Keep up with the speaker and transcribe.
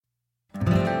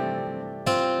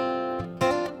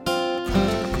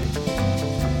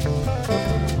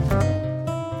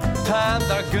times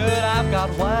are good, I've got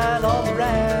wine on the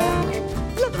rack.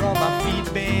 Leather on my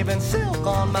feet, babe, and silk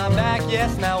on my back.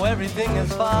 Yes, now everything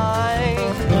is fine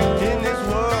in this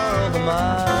world of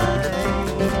mine.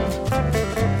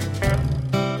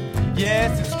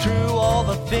 Yes, it's true, all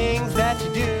the things that you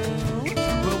do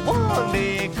will one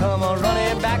day come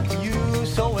running back to you.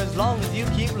 So as long as you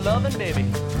keep loving, baby,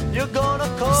 you're gonna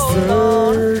coast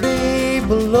on. 30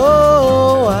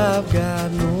 below, I've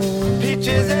got no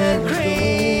Peaches and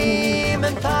cream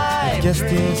and pie. Guess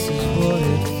this is what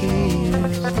it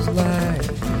feels like.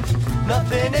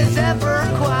 Nothing is ever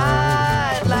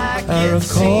quite like I it recall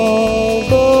seems.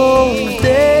 those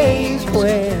days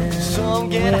when some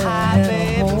get high,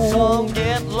 babe, and some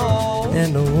get low.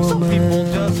 and a woman Some people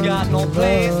just got no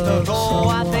place to go.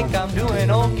 someone. I think I'm doing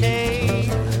okay,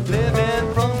 living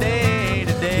from day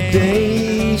to The day.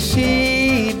 day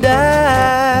she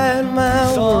died, my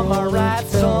Some world are right,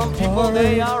 fell some people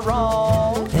they apart. are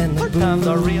wrong. And the Good times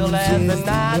are real blues and the is the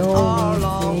nights are only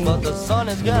long, thing. but the sun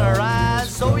is gonna rise,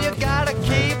 so you gotta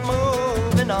keep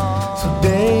moving on. So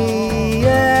day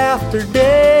after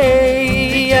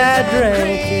day, I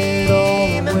drank it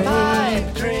all away.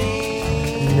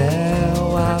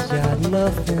 Now I've got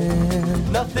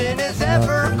nothing. Nothing is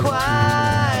ever Nothing.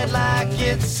 quite like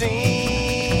it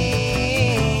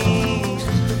seems.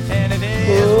 And it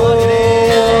is what it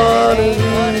is, and it ain't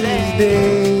what it ain't.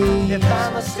 Days, If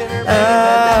I'm a sinner, baby, I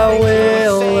that makes me a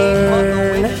will saint. But the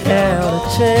learn wind is gonna how to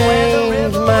blow change where the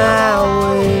river my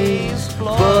always ways,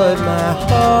 flows. but my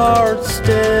heart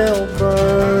still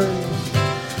burns.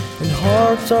 And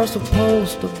hearts are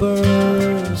supposed to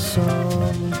burn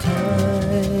sometimes.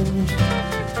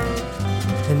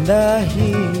 And I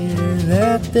hear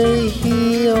that they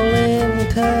heal in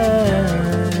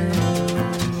time.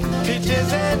 Peaches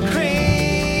and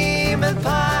cream and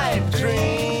pipe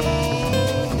dreams.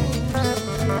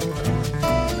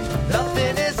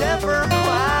 Nothing is ever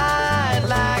quite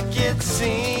like it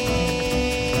seems.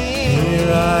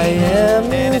 Here I am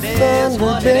And in it is Thunder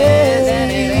what it is, and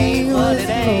it Bay ain't what with it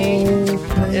ain't. no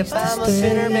place If to I'm a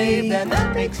sinner, babe, then stay.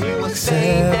 that makes you a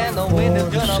saint. Except And the wind is for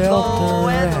the gonna shelter blow,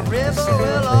 and the at the river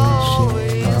will Salvation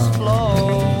always flow.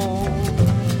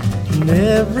 And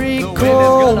every The wind is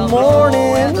cold gonna blow,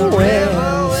 morning and the when river the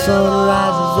will sun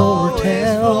rises over always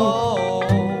town, flow.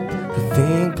 I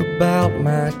think about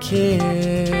my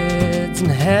kids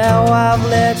and how I've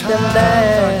let them Times are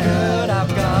down. good,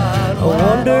 I've got I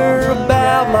wonder wine on the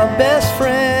about my rack. best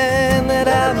friend that I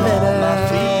met On my out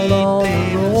feet, on babe, the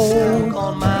and road. silk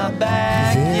on my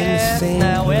back. He's in the Yes, same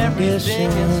now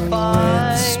everything condition is with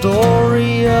fine. the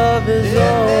story of his In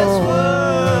this own.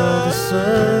 world The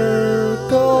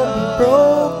circle be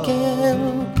broken.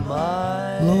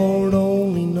 My Lord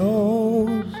only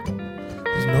knows.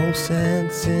 There's no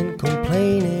sense in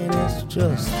complaining. It's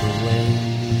just the way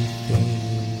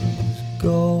things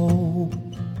go.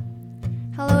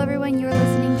 Hello, everyone. You're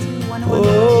listening to 101.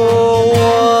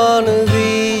 Oh, one of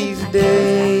these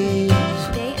days.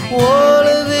 Today, I One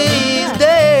of these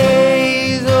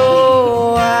days,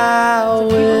 oh, I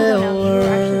will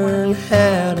learn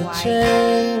how to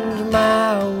change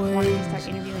my ways,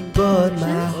 but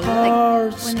my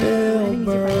heart still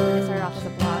burns.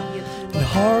 The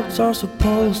hearts are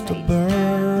supposed to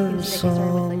burn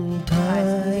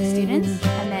sometimes, students,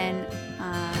 and then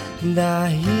and I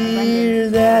hear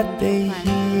that they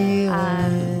heal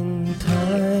in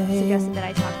suggested time. that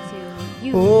I talk to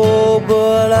you. Oh,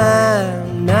 but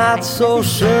I'm not so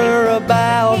sure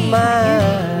about Yeah,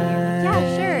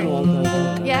 mine. sure.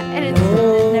 Yeah, and it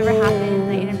never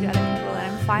happened. I interviewed other people, and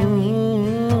I'm finally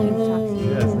able to talk to you.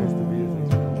 Yeah, it's nice to meet you.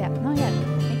 Yeah, no, yeah.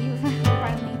 Thank you for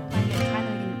finally finding a time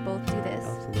that we can both do this.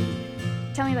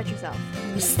 Absolutely. Tell me about yourself.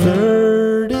 It's Yeah, my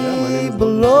 30 name is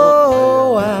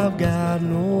below, I've got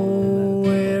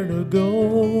nowhere to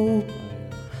go.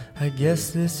 I guess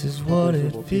this is what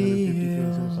it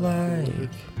feels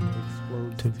like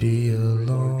to be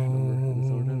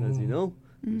alone. As you know,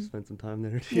 we Mhm. spent some time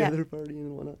there Yeah. together, partying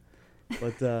and whatnot.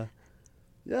 But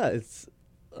yeah,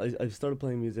 I started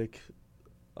playing music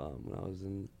when I was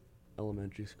in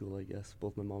elementary school, I guess.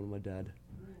 Both my mom and my dad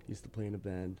used to play in a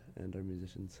band and are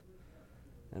musicians.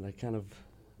 And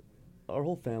our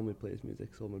whole family plays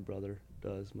music, so my brother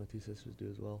does, my two sisters do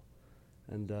as well.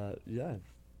 And yeah,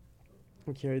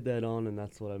 I carried that on, and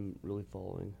that's what I'm really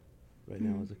following right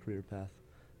now Mhm. as a career path.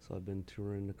 So I've been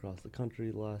touring across the country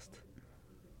the last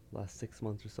 6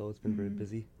 months or so. It's been very Mhm.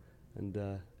 busy, and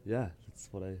yeah, that's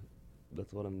what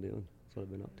I'm doing. That's what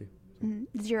I've been up to.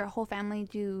 Does your whole family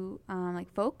do like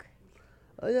folk?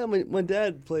 Yeah, my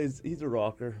dad plays. He's a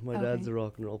rocker. My Okay. dad's a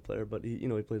rock and roll player, but he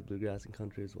plays bluegrass and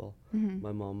country as well. Mm-hmm.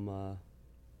 My mom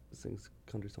sings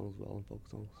country songs as well and folk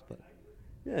songs. But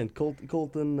Yeah, and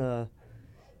Colton,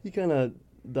 he kind of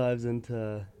dives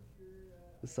into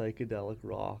the psychedelic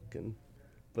rock,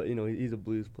 but he's a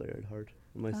blues player at heart.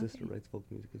 And my sister Okay. writes folk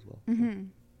music as well. Mm-hmm.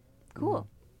 Cool.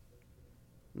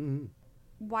 Mm-hmm.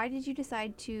 Why did you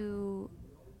decide to?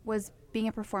 Was being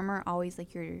a performer always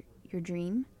like your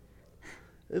dream?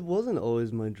 It wasn't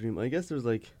always my dream. I guess there's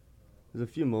a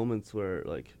few moments where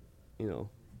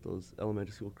those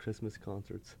elementary school Christmas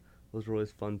concerts. Those were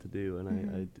always fun to do, and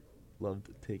I loved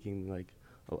taking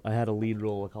I had a lead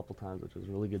role a couple times, which was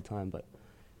a really good time, but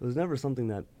it was never something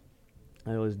that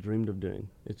I always dreamed of doing.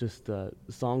 It's just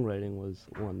songwriting was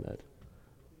one that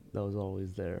was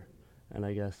always there, and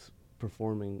I guess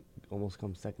performing almost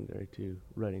comes secondary to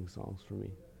writing songs for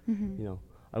me. Mm-hmm.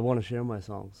 I want to share my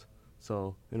songs,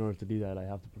 so in order to do that, I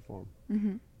have to perform.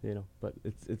 Mm-hmm. But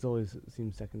it's always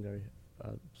seems secondary.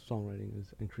 Songwriting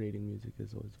and creating music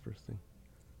is always the first thing.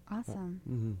 Awesome.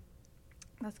 Mm-hmm.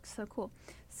 That's so cool.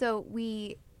 So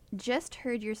we just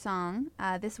heard your song,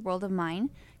 "This World of Mine."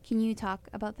 Can you talk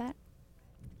about that?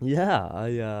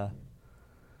 Yeah,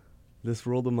 This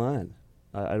World of Mine.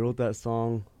 I wrote that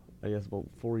song, I guess, about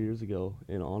 4 years ago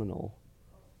in Onanol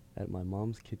at my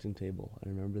mom's kitchen table. I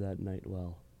remember that night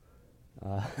well.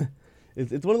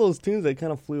 It's one of those tunes that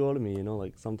kind of flew out of me,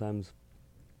 like sometimes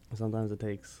it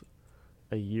takes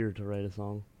a year to write a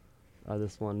song.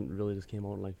 This one really just came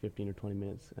out in like 15 or 20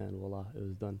 minutes, and voila, it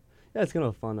was done. Yeah, it's kind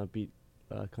of a fun, upbeat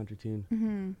country tune.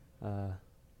 Mm-hmm.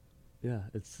 Yeah,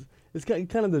 it's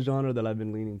kind of the genre that I've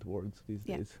been leaning towards these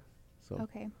Yeah. days. So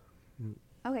Okay. Mm.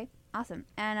 Okay. Awesome.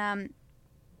 And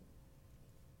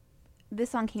this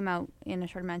song came out in a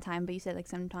short amount of time, but you said like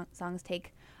some songs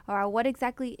take. Or what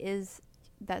exactly is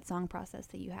that song process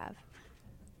that you have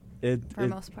for the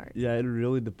most part? Yeah, it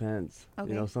really depends.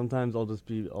 Okay. Sometimes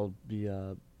I'll be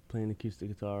playing acoustic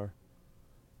guitar,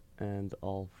 and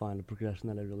I'll find a progression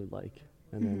that I really like,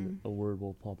 and then a word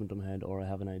will pop into my head, or I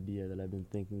have an idea that I've been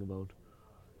thinking about,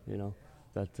 and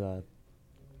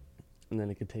then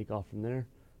it could take off from there.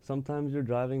 Sometimes you're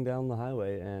driving down the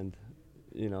highway and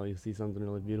you see something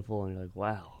really beautiful and you're like,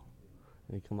 wow,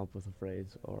 and you come up with a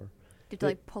phrase or Did you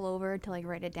like pull over to like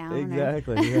write it down?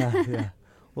 exactly. Yeah.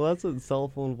 Well, that's what cell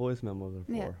phone voice memos are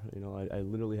for. Yeah. I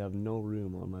literally have no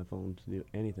room on my phone to do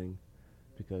anything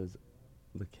because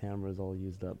the camera's all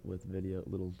used up with video,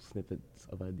 little snippets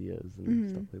of ideas and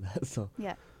stuff like that. So,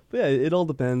 Yeah. but yeah, it all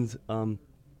depends.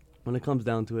 When it comes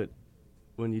down to it,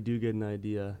 when you do get an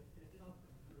idea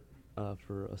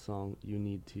for a song, you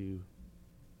need to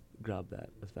grab that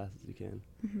as fast as you can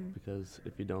because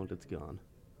if you don't, it's gone.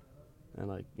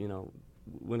 And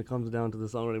when it comes down to the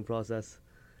songwriting process,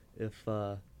 if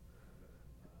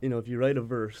you write a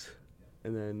verse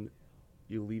and then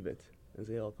you leave it and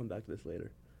say, I'll come back to this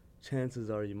later, chances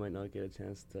are you might not get a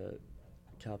chance to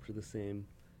capture the same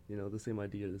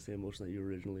idea or the same emotion that you were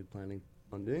originally planning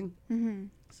on doing. Mm-hmm.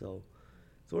 So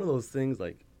it's one of those things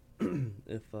like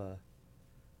if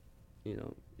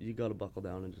you got to buckle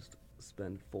down and just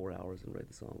spend 4 hours and write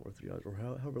the song, or 3 hours, or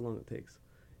however long it takes.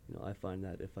 I find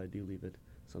that if I do leave it,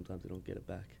 sometimes I don't get it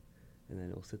back, and then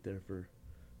it'll sit there for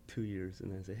 2 years,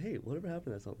 and then say, hey, whatever happened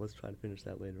to that song? Let's try to finish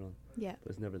that later on. Yeah.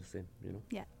 But it's never the same,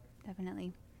 Yeah.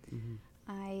 Definitely. Mm-hmm.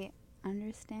 I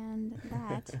understand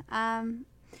that.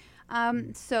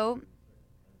 So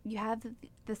you have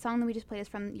the song that we just played is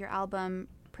from your album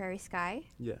Prairie Sky,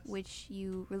 Yes. which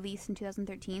you released in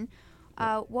 2013.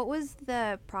 Yeah. What was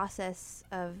the process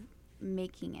of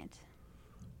making it?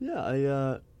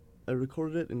 Yeah, I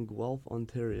recorded it in Guelph,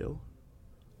 Ontario,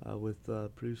 with a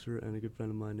producer and a good friend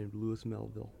of mine named Louis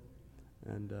Melville,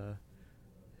 and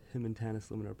him and Tanis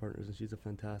Limon are partners, and she's a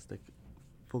fantastic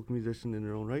folk musician in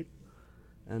her own right.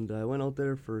 And I went out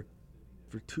there for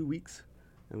 2 weeks,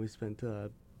 and we spent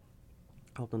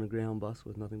hopped on a Greyhound bus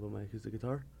with nothing but my acoustic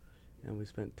guitar, and we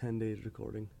spent 10 days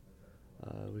recording.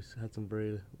 We had some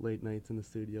very late nights in the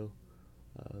studio.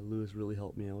 Louis really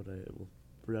helped me out. I will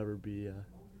forever be,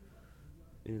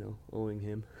 owing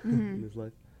him in his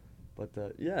life. But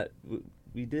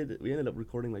we ended up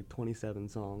recording like 27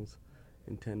 songs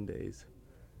in 10 days,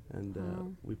 and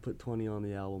Wow. we put 20 on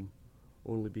the album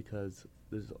only because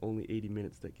there's only 80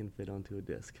 minutes that can fit onto a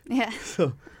disc. Yeah.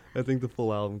 So I think the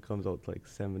full album comes out to like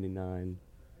 79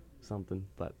 something,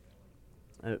 but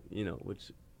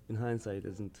which in hindsight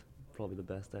isn't probably the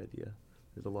best idea.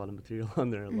 There's a lot of material on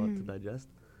there, a lot to digest.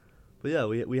 But yeah,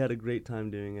 we had a great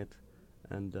time doing it,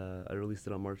 and I released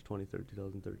it on March 23rd,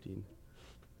 2013.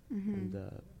 And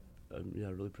I'm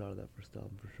really proud of that first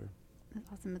album for sure.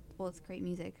 That's awesome. Well, it's great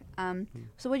music.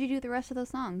 So what did you do with the rest of those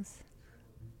songs?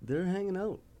 They're hanging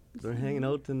out. They're hanging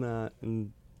out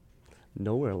in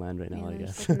nowhere land right now, I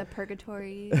Just, guess. like in the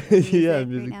purgatory. of music Yeah, right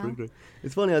music now. purgatory.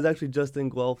 It's funny. I was actually just in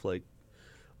Guelph like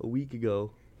a week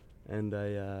ago, and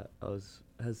I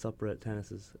had supper at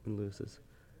Tanis's in Lewis's,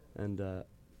 and I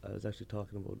was actually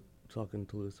talking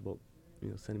to Lewis about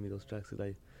sending me those tracks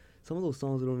that some of those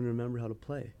songs I don't even remember how to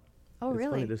play. Oh, It's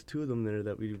really? funny. There's 2 of them there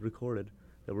that we recorded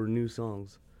that were new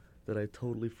songs that I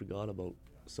totally forgot about.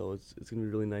 So it's gonna be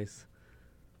really nice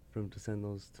for him to send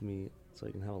those to me so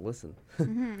I can have a listen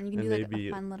Mm-hmm. You can and do like maybe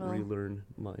a fun little. relearn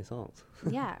my songs.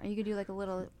 Yeah, or you could do like a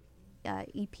little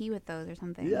EP with those or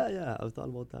something. Yeah, I've thought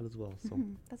about that as well. So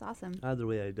That's awesome. either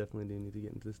way, I definitely do need to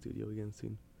get into the studio again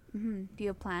soon. Do you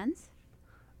have plans?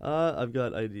 I've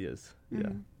got ideas. Yeah,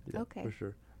 Okay. for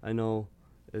sure. I know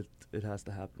it has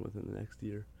to happen within the next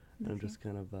year. And I'm Okay. just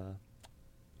kind of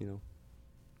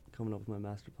coming up with my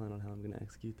master plan on how I'm going to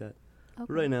execute that. Okay. But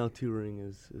right now, touring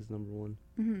is number one.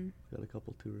 Mm-hmm. Got a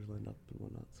couple tours lined up and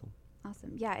whatnot. So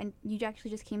Awesome. Yeah, and you actually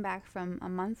just came back from a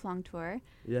month-long tour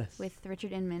yes, with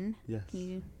Richard Inman. yes,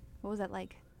 What was that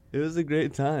like? it was a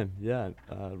great time. Yeah,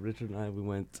 Richard and I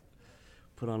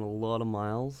put on a lot of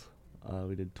miles.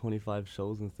 We did 25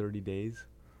 shows in 30 days.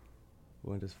 We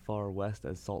went as far west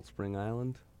as Salt Spring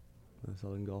Island, the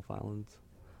Southern Gulf Islands,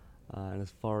 and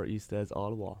as far east as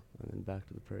Ottawa, and then back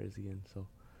to the prairies again. So,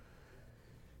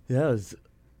 yeah, it was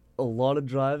a lot of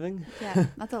driving. Yeah,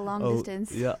 that's a long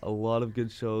distance. Yeah, a lot of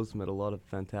good shows. Met a lot of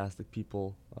fantastic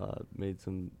people. Made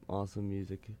some awesome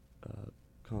music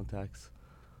contacts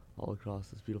all across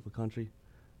this beautiful country,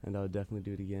 and I would definitely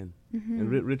do it again. And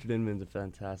Richard Inman's a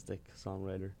fantastic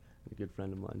songwriter. A good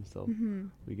friend of mine, so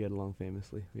we get along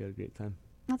famously. We had a great time.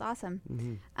 That's awesome. Do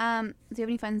you have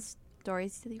any fun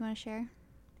stories that you want to share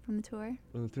from the tour?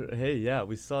 Hey, yeah,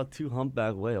 we saw 2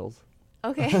 humpback whales.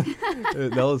 Okay.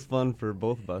 That was fun for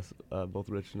both of us. Both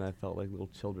Rich and I felt like little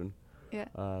children. Yeah.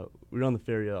 We were on the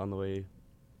ferry on the way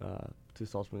to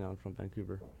Salt Spring Island from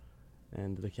Vancouver,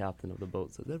 and the captain of the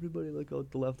boat says, "Everybody look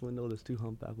out the left window. There's 2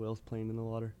 humpback whales playing in the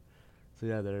water." So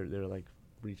yeah, they're like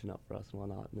reaching up for us and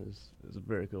whatnot, and it was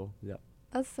very cool. Yeah.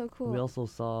 That's so cool.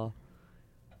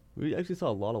 We actually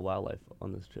saw a lot of wildlife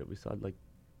on this trip. We saw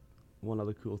one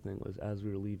other cool thing was as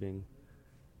we were leaving,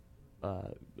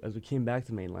 as we came back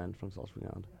to mainland from Salt Spring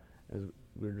Island, as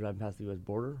we were driving past the U.S.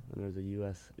 border, and there's a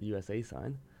USA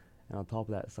sign, and on top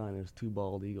of that sign there's 2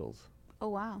 bald eagles Oh,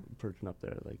 wow. perching up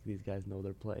there. Like, these guys know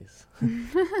their place.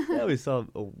 Yeah, we saw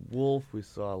a wolf, we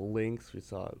saw lynx, we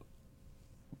saw a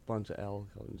bunch of elk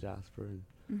out in Jasper,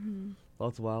 and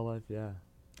lots of wildlife. Yeah,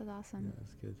 That's awesome. yeah,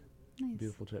 it's good. Nice.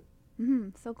 Beautiful trip.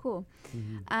 So cool.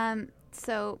 Mm-hmm.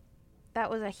 So that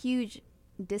was a huge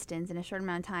distance in a short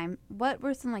amount of time. What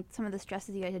were some of the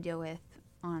stresses you had to deal with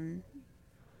on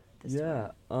this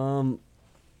tour? Yeah,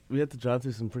 we had to drive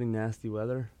through some pretty nasty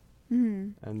weather,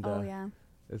 and Oh, yeah.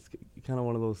 it's kind of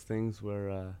one of those things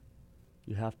where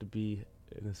you have to be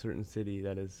in a certain city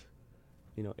that is,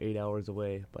 8 hours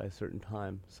away by a certain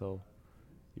time. So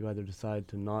you either decide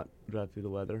to not drive through the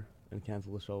weather and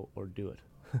cancel the show, or do it.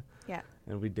 Yeah.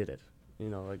 And we did it.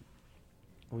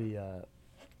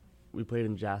 We played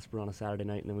in Jasper on a Saturday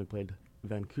night, and then we played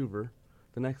Vancouver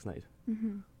the next night,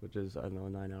 which is, I don't know, a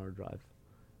 9-hour drive.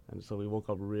 And so we woke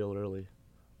up real early.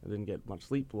 I didn't get much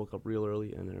sleep, woke up real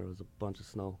early, and there was a bunch of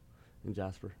snow in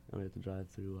Jasper, and we had to drive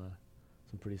through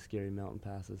some pretty scary mountain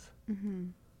passes.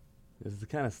 It's the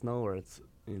kind of snow where it's,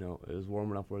 it was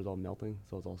warm enough where it's all melting,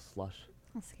 so it's all slush.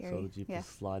 That's scary. So the Jeep Yeah. was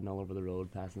sliding all over the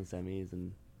road, passing semis,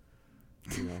 and,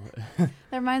 That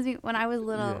reminds me, when I was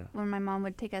little, Yeah. when my mom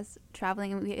would take us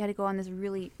traveling, and we had to go on this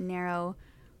really narrow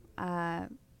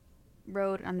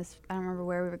road on this, I don't remember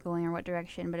where we were going or what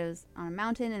direction, but it was on a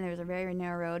mountain, and there was a very, very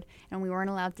narrow road, and we weren't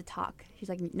allowed to talk. She's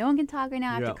like, no one can talk right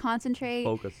now, I have Yeah. to concentrate.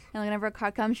 focus. And whenever a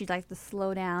car comes, she's like to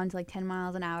slow down to 10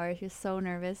 miles an hour. She was so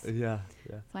nervous. Yeah.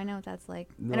 So I know what that's like.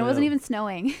 No, And it wasn't yeah. even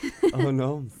snowing. Oh,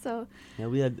 no. So, Yeah,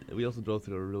 we also drove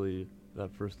through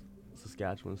that first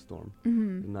Saskatchewan storm,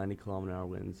 90-kilometer-an-hour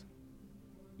winds,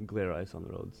 glare ice on the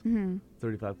roads,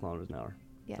 35 kilometers an hour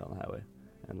Yeah. down the highway,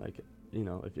 and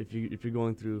if you're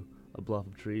going through a bluff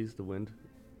of trees, the wind,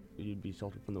 you'd be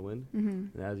sheltered from the wind, and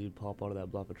as you pop out of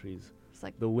that bluff of trees, it's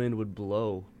like, the wind would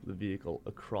blow the vehicle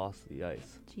across the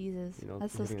ice. Jesus,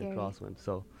 that's so hitting a scary. crosswind.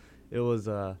 So it was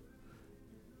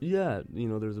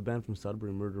there's a band from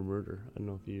Sudbury, Murder. I don't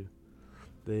know if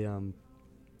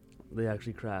they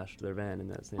actually crashed their van in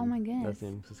that same Oh my goodness. that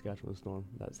same Saskatchewan storm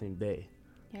that same day.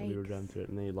 And we were driving Yikes. through it,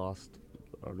 and they lost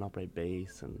an upright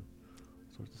bass and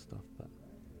sorts of stuff. But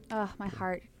Oh, my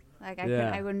heart. Like,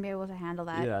 Yeah. I wouldn't be able to handle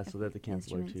that. yeah, so they had to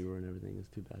cancel their instruments. tour and everything. It's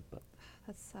too bad, but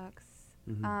That sucks.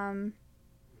 mhm.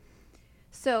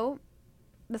 So,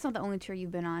 that's not the only tour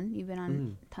you've been on. You've been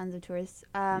on tons of tours.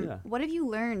 Yeah. What have you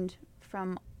learned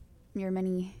from your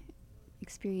many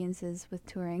experiences with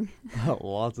touring?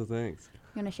 Lots of things.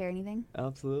 You want to share anything?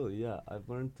 Absolutely, yeah. I've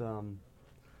learned,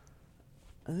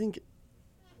 I think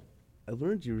I've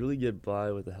learned you really get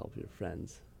by with the help of your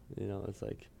friends. You know, it's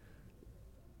like,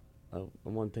 I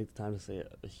want to take the time to say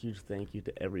a huge thank you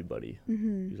to everybody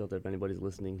who's out there. If anybody's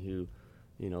listening who,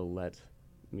 you know, let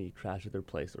me crash at their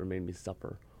place or made me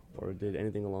supper or did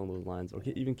anything along those lines or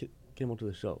even came out to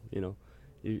the show, you know.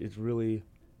 It's really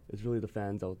the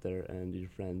fans out there and your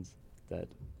friends that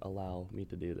allow me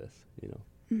to do this, you know.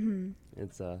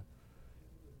 It's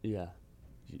yeah,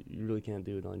 you really can't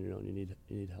do it on your own. You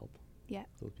need help. Yeah.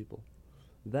 Those people.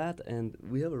 That, and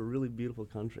we have a really beautiful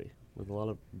country with a lot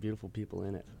of beautiful people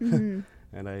in it.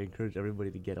 And I encourage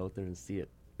everybody to get out there and see it.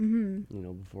 You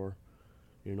know, before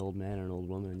you're an old man or an old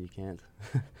woman and you can't.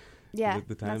 Yeah,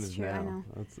 the time that's is true. now. I know.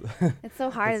 That's It's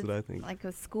so hard. That's what I think. Like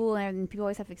with school and people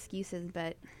always have excuses,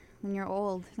 but when you're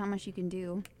old, there's not much you can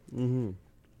do.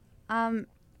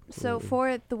 So Absolutely.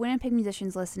 for the Winnipeg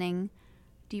musicians listening,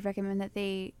 do you recommend that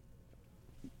to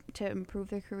improve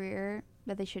their career,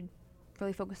 that they should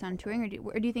really focus on touring, or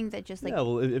do you think that just like yeah,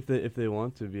 well, if they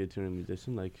want to be a touring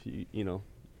musician, like you know,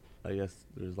 I guess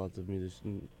there's lots of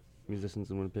musicians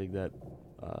in Winnipeg that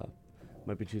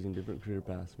might be choosing different career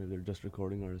paths. Maybe they're just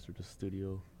recording artists or just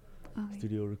studio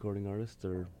recording artists,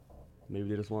 or maybe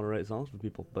they just want to write songs for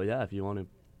people. But yeah, if you want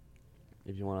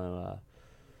to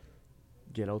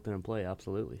get out there and play,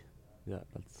 absolutely, yeah,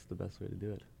 that's the best way to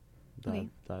do it.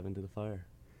 Dive into the fire.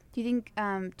 Do you think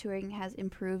touring has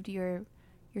improved your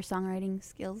songwriting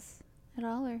skills at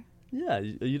all, or? Yeah,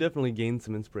 you definitely gain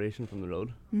some inspiration from the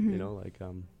road. You know, like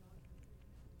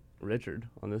Richard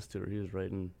on this tour, he was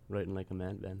writing like a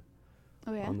madman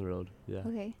on the road. Yeah.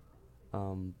 Okay.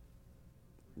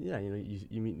 Yeah, you know,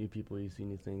 you meet new people, you see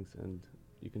new things, and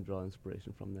you can draw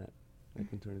inspiration from that. That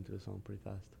can turn into a song pretty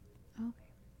fast. Okay.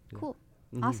 Yeah. Cool.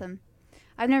 Awesome.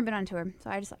 I've never been on tour, so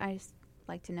I just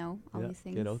like to know all Yeah, these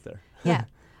things. get out there. Yeah.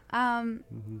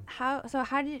 How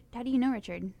do you know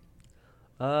Richard?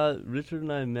 Richard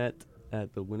and I met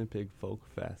at the Winnipeg Folk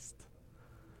Fest.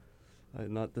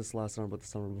 Not this last summer, but the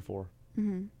summer before.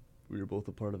 We were both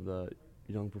a part of the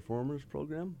Young Performers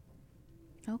program.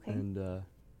 Okay. And,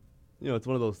 you know, it's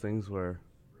one of those things where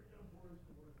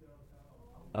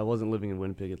I wasn't living in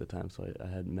Winnipeg at the time, so I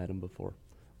hadn't met him before.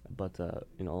 But,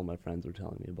 you know, all my friends were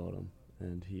telling me about him,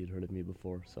 and he had heard of me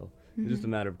before. So it was just a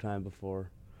matter of time until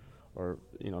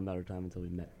we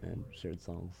met and shared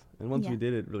songs. And once we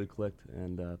did, it really clicked,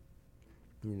 and,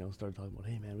 you know, started talking about,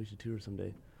 hey, man, we should tour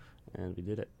someday. And we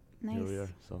did it. Nice. Here we are,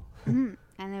 so. And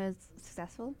it was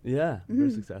successful? Yeah,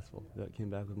 very successful. That came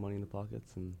back with money in the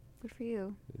pockets and Good for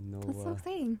you. no, That's so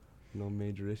exciting. no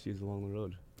major issues along the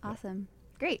road. Awesome.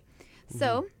 Great.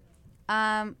 So,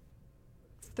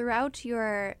 throughout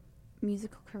your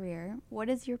musical career, what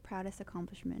is your proudest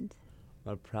accomplishment?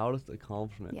 My proudest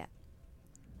accomplishment? Yeah.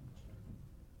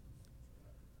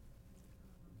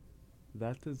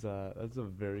 That's a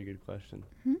very good question.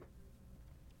 You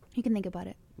can think about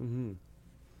it.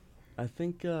 I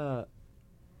think I'm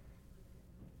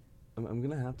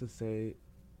gonna have to say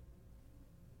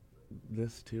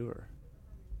this tour.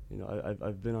 You know,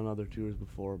 I've been on other tours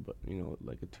before, but you know,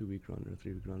 like a 2-week run or a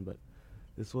 3-week run. But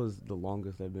this was the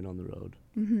longest I've been on the road,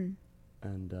 and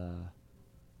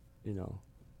you know,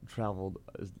 traveled.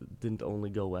 Didn't only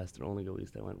go west or only go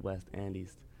east. I went west and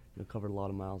east. You know, covered a lot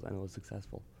of miles, and it was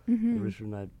successful. And Richard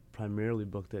and I primarily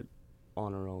booked it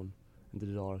on our own and did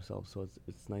it all ourselves. So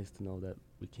it's nice to know that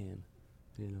we can,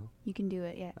 you know. You can do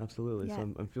it, yeah. Absolutely. Yeah.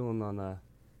 So I'm feeling on And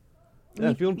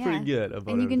you- feeling pretty good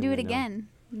about. And you can do it everything right now. again.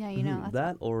 Yeah, you know. That's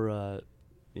That or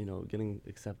you know, getting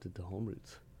accepted to Home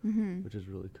Roots, which is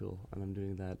really cool, and I'm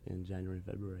doing that in January,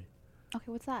 February.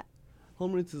 Okay, what's that?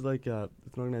 Home Roots is like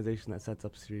it's an organization that sets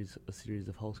up a series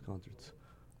of house concerts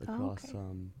across. okay.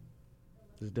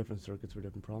 There's different circuits for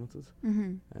different provinces,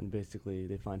 and basically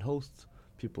they find hosts,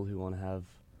 people who want to have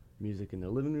music in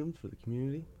their living rooms for the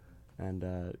community, and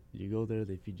you go there,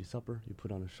 they feed you supper, you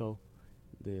put on a show,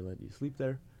 they let you sleep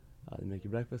there, they make you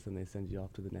breakfast, and they send you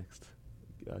off to the next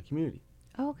community.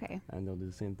 Oh, okay. And they'll do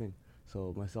the same thing.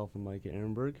 So myself and Mike at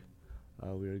Ehrenberg,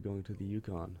 we are going to the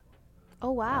Yukon.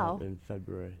 Oh, wow. In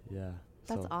February, yeah.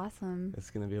 That's so awesome.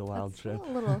 it's gonna be a wild That's trip.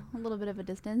 a little bit of a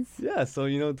distance. Yeah, so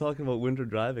you know, talking about winter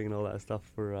driving and all that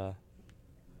stuff.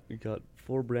 We got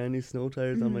 4 brand new snow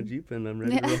tires on my Jeep, and I'm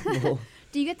ready to roll.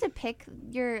 Do you get to pick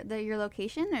your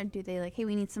location, or do they like, hey,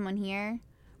 we need someone here,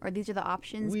 or these are the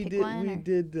options? We pick did. one. We or?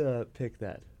 did pick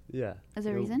that. Yeah. Is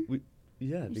there a You know, reason?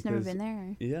 Yeah, You've because just never been there.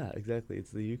 Or? yeah, exactly. It's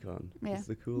the Yukon. Yeah. It's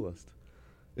the coolest.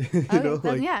 You Okay, know,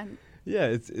 then, yeah.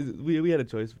 yeah, we had a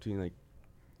choice between like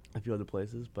a few other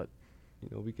places, but you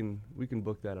know we can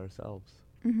book that ourselves.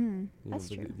 Mm-hmm. You That's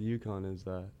know, true. the Yukon is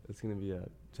it's gonna be a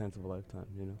chance of a lifetime.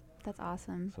 You know, That's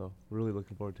awesome. so we're really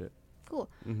looking forward to it. Cool.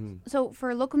 Mm-hmm. So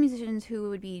for local musicians who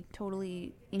would be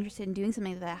totally interested in doing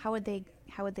something like that, how would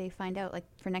they find out, like,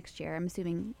 for next year? I'm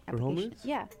assuming For Home application. Roots?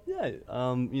 Yeah. Yeah,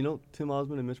 you know, Tim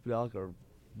Osmond and Mitch Pedalic are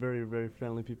very, very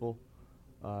friendly people.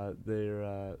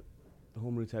 Their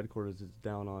Home Roots headquarters is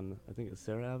down on, I think it's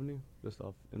Sarah Avenue, just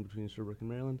off in between Sherbrooke and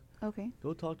Maryland. Okay.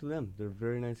 Go talk to them. They're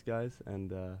very nice guys, and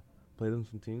play them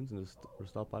some tunes, and just or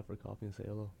stop by for a coffee and say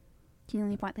hello.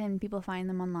 Can people find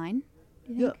them online?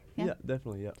 Do you think? Yeah,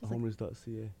 definitely, yeah. Just like-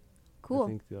 Homeroots.ca. Cool. I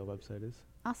think the website is.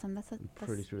 Awesome. I'm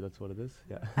pretty sure that's what it is.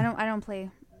 Yeah. I don't play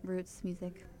roots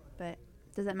music, but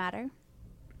does that matter?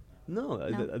 No,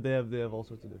 No? they have all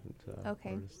sorts of different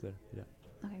Okay. artists there. Yeah.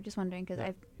 Okay, I'm just wondering because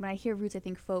Yeah. when I hear roots, I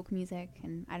think folk music,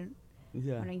 and I don't.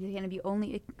 Yeah. Wondering, is it gonna be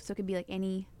only so it could be like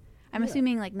any? I'm Yeah.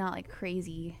 assuming like not like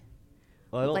crazy,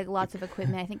 Well, I don't like lots of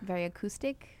equipment. I think very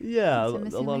acoustic. Yeah, That's what I'm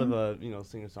a lot assuming. of you know,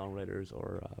 singer-songwriters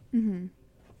or Mm-hmm.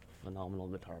 phenomenal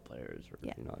guitar players, or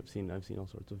Yeah. you know, I've seen all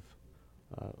sorts of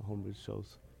homebrew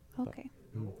shows. Okay.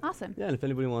 Mm. Awesome. Yeah, and if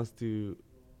anybody wants to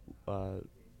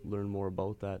learn more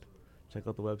about that, check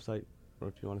out the website, or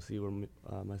if you want to see where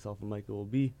myself and Michael will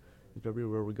be in February,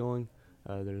 where we're going,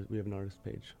 we have an artist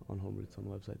page on Home Roots on the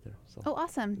website there. So Oh,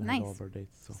 awesome. it has Nice. all of our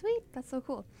dates. So. Sweet. That's so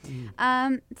cool.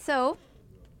 Mm. So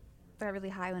I got really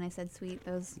high when I said sweet.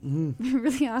 That was Mhm.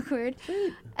 really awkward.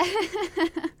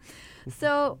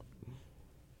 So,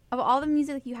 of all the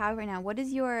music you have right now, what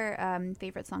is your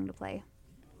favorite song to play?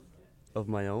 Of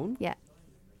my own? Yeah.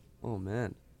 Oh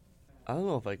man, I don't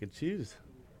know if I could choose.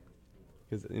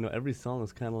 Because you know, every song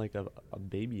is kind of like a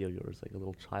baby of yours, like a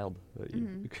little child that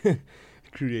you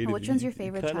created. Well, which one's your You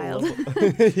favorite kinda child?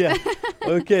 love- yeah.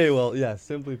 Okay. Well, yeah.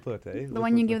 Simply put, eh? The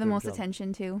one you give the most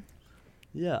attention to.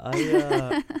 Yeah,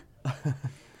 I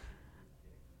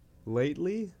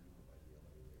lately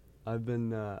I've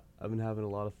been having a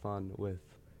lot of fun with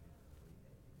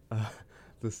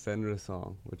the Senra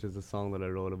song, which is a song that I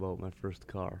wrote about my first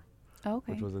car, Oh,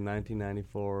 okay. which was a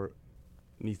 1994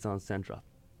 Nissan Sentra,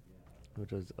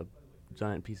 which was a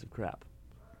giant piece of crap.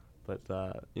 But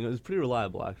you know, it was pretty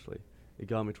reliable actually. It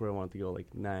got me to where I wanted to go like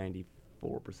 94%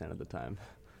 of the time.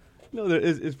 No,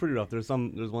 it's pretty rough. There's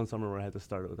one summer where I had to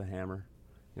start it with a hammer,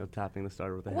 you know, tapping the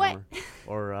starter with a What?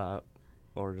 hammer,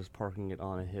 or just parking it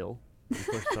on a hill, and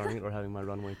push starting it, or having my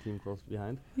runway team close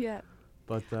behind. Yeah.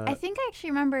 But I think I actually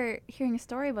remember hearing a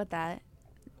story about that.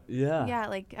 yeah, Yeah,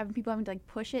 like people having to like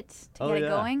push it to Oh, get it yeah.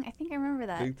 going. I think I remember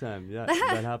that. big time. Yeah,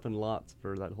 that happened lots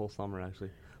for that whole summer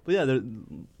actually. But yeah,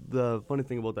 the funny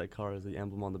thing about that car is the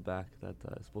emblem on the back that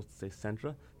is supposed to say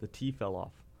Sentra. The T fell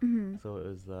off, Mm-hmm. so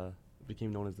it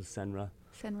became known as the Senra,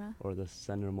 Senra. or the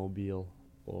Senra Mobile,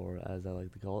 or as I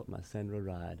like to call it, my Senra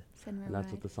Ride. Senra. And that's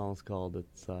ride. what the song's called.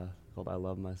 It's called "I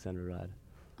Love My Senra Ride."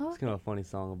 Oh, It's kind of a funny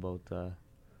song about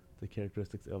the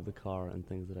characteristics of the car and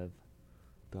things that I've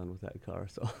done with that car.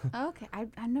 So okay.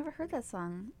 I've never heard that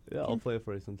song. yeah, I'll Can- play it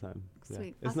for you sometime. Yeah.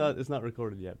 Sweet, It's awesome. not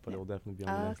recorded yet, but Yeah. it will definitely be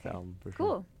on the next Okay. album for sure.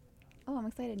 Cool. Oh, I'm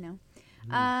excited now.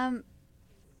 Mhm.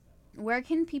 Where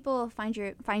can people find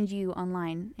you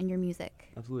online and your music?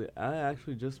 Absolutely. I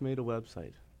actually just made a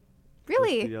website. Just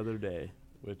Really? the other day,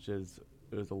 it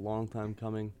was a long time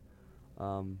coming.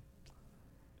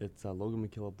 It's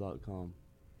loganmckillop.com.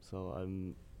 So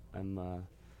I'm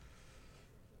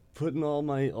putting all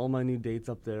my new dates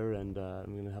up there, and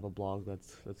I'm gonna have a blog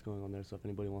that's going on there. So if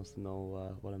anybody wants to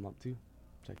know what I'm up to,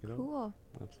 check it out. Cool.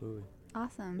 Absolutely.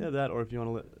 Awesome. Yeah, that, or if you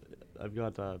want to, I've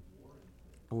got a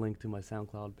link to my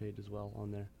SoundCloud page as well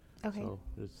on there. Okay. So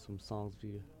there's some songs for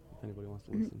you if anybody wants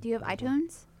to Mhm. listen. Do you have as well.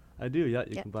 iTunes? I do, yeah.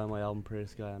 You Yep. can buy my album Prairie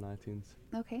Sky on iTunes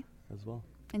Okay. as well.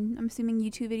 And I'm assuming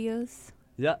YouTube videos.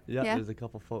 Yeah, Yeah? there's a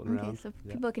couple floating Okay, around. so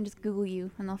yeah. people can just Google you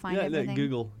and they'll find yeah, everything.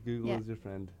 Google Yeah. is your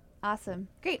friend. Awesome.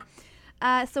 Great.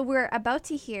 So we're about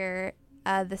to hear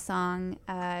the song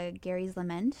Gary's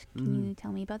Lament. Can you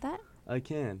tell me about that? I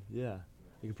can, yeah.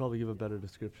 You could probably give a better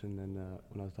description than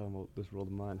when I was talking about This World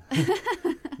of Mine.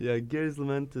 Yeah, Gary's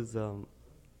Lament is a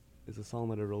song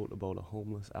that I wrote about a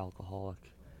homeless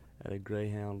alcoholic at a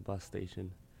Greyhound bus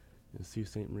station in Sault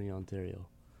Ste. Marie, Ontario.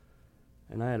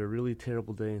 And I had a really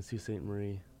terrible day in Sault Ste.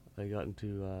 Marie. I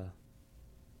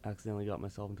accidentally got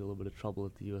myself into a little bit of trouble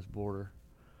at the U.S. border.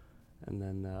 And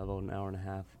then about an hour and a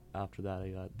half after that, I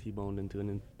got T-boned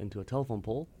into a telephone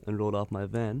pole and rode off my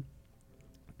van.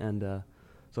 And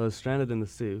so I was stranded in the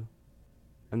Sioux.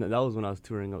 And that was when I was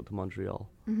touring out to Montreal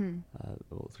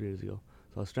about 3 years ago.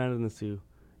 So I was stranded in the Sioux,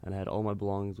 and I had all my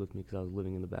belongings with me because I was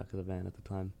living in the back of the van at the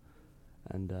time.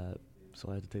 and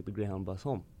so I had to take the Greyhound bus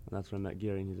home. And that's when I met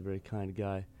Gary, and he's a very kind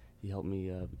guy. He helped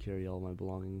me carry all my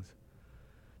belongings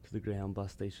to the Greyhound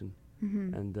bus station.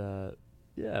 Mm-hmm. And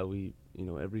yeah, we,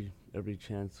 every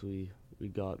chance we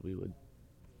got, we would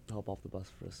hop off the bus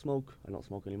for a smoke. I don't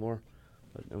smoke anymore,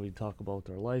 and we'd talk about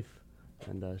our life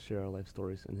and share our life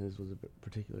stories. And his was a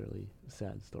particularly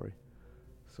sad story.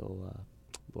 So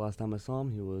the last time I saw him,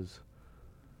 he was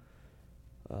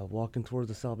walking towards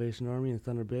the Salvation Army in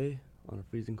Thunder Bay on a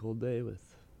freezing cold day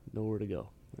with nowhere to go.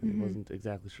 And he wasn't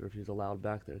exactly sure if he was allowed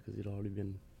back there because he'd already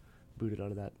been booted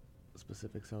out of that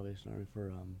specific Salvation Army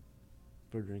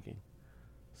for drinking.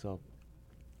 So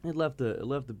it left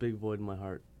a big void in my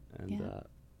heart, and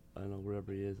I don't know,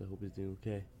 wherever he is, I hope he's doing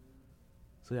okay.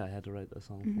 So yeah, I had to write that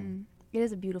song for him. It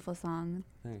is a beautiful song.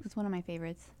 Thanks. It's one of my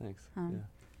favorites. Thanks.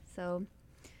 So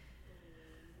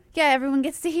yeah, everyone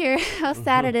gets to hear how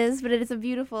sad it is, but it is a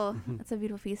beautiful, it's a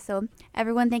beautiful piece. So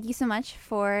everyone, thank you so much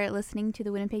for listening to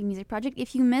the Winnipeg Music Project.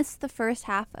 If you missed the first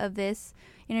half of this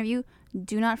interview,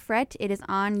 do not fret. It is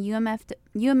on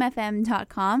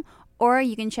umfm.com, or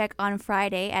you can check on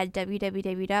Friday at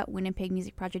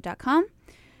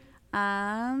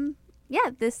www.winnipegmusicproject.com.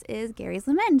 Yeah, this is Gary's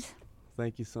Lament.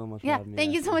 Thank you so much for having me.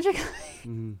 Thank you so much for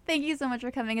coming. Thank you so much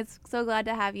for coming. It's so glad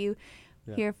to have you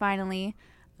here finally.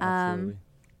 Absolutely.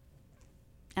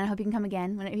 And I hope you can come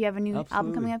again. If you have a new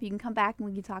album coming up, you can come back and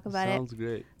we can talk about it. Sounds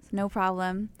great. It's no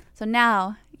problem. So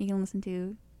now you can listen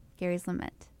to Gary's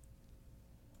Lament.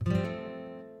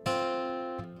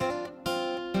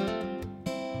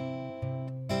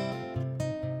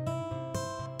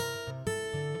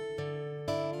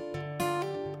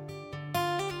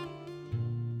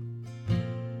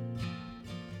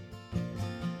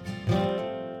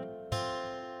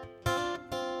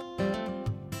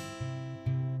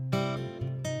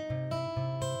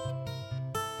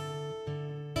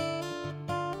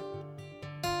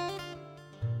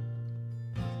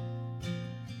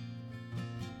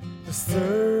 It's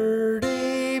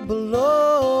 30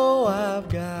 below, I've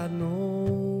got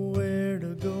nowhere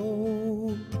to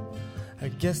go. I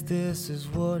guess this is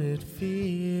what it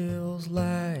feels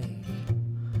like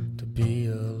to be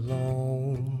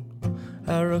alone.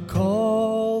 I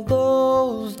recall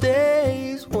those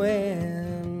days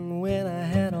when I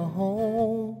had a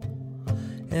home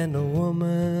and a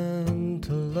woman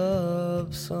to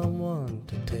love, someone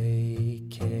to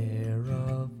take care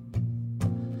of.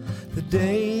 The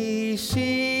day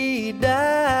she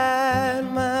died,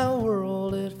 my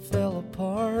world, it fell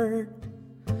apart,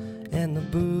 and the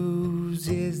booze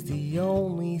is the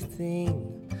only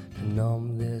thing to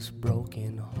numb this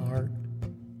broken heart.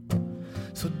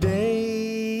 So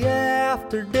day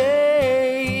after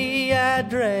day I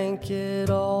drank it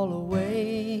all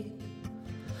away.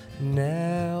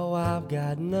 Now I've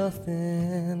got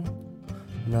nothing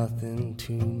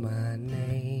to my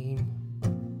name.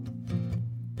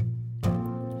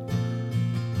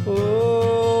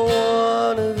 Oh,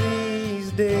 one of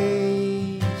these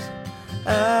days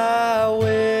I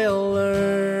will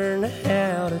learn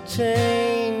how to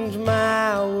change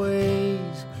my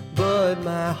ways, but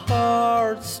my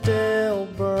heart still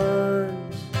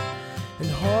burns, and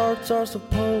hearts are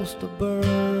supposed to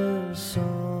burn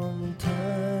sometimes,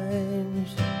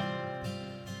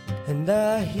 and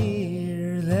I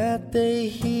hear that they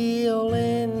heal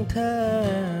in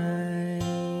time.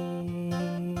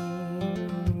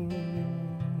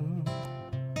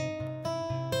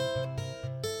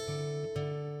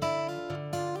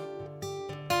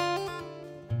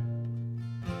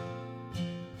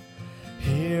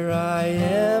 Here I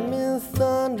am in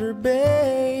Thunder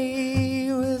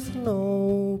Bay with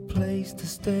no place to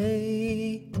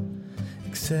stay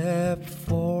except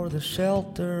for the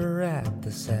shelter at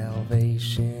the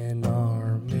Salvation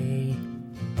Army.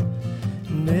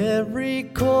 And every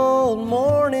cold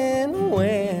morning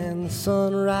when the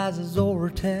sun rises over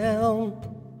town,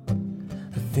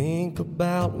 I think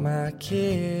about my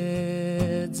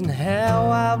kids and how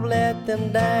I've let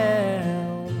them down.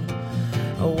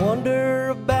 I wonder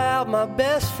about my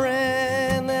best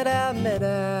friend that I met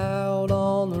out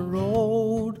on the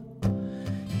road.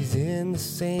 He's in the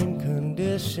same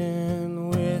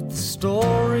condition with the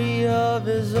story of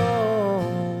his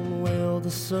own. Will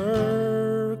the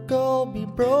circle be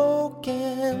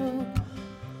broken?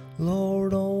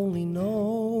 Lord only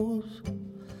knows.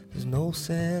 There's no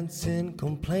sense in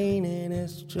complaining,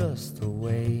 it's just the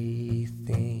way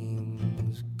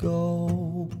things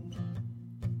go.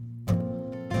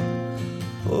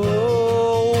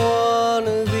 Oh, one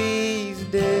of these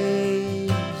days,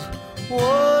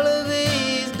 one of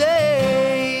these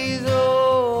days,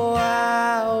 oh,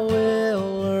 I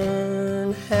will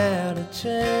learn how to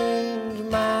change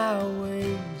my ways.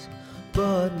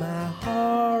 my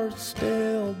heart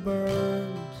still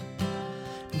burns.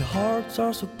 And hearts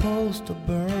are supposed to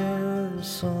burn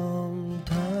sometimes.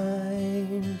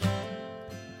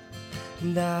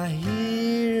 And I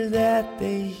hear that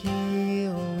they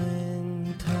heal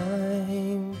in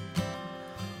time.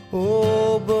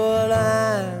 Oh, but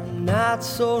I'm not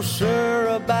so sure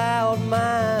about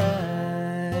mine.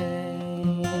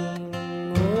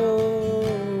 Oh,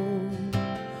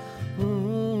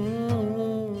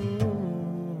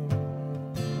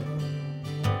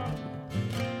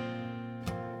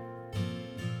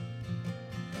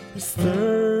 It's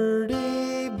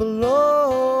 30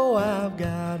 below, I've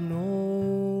got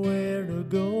nowhere to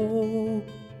go.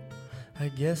 I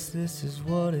guess this is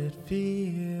what it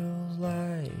feels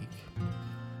like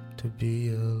to be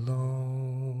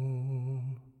alone.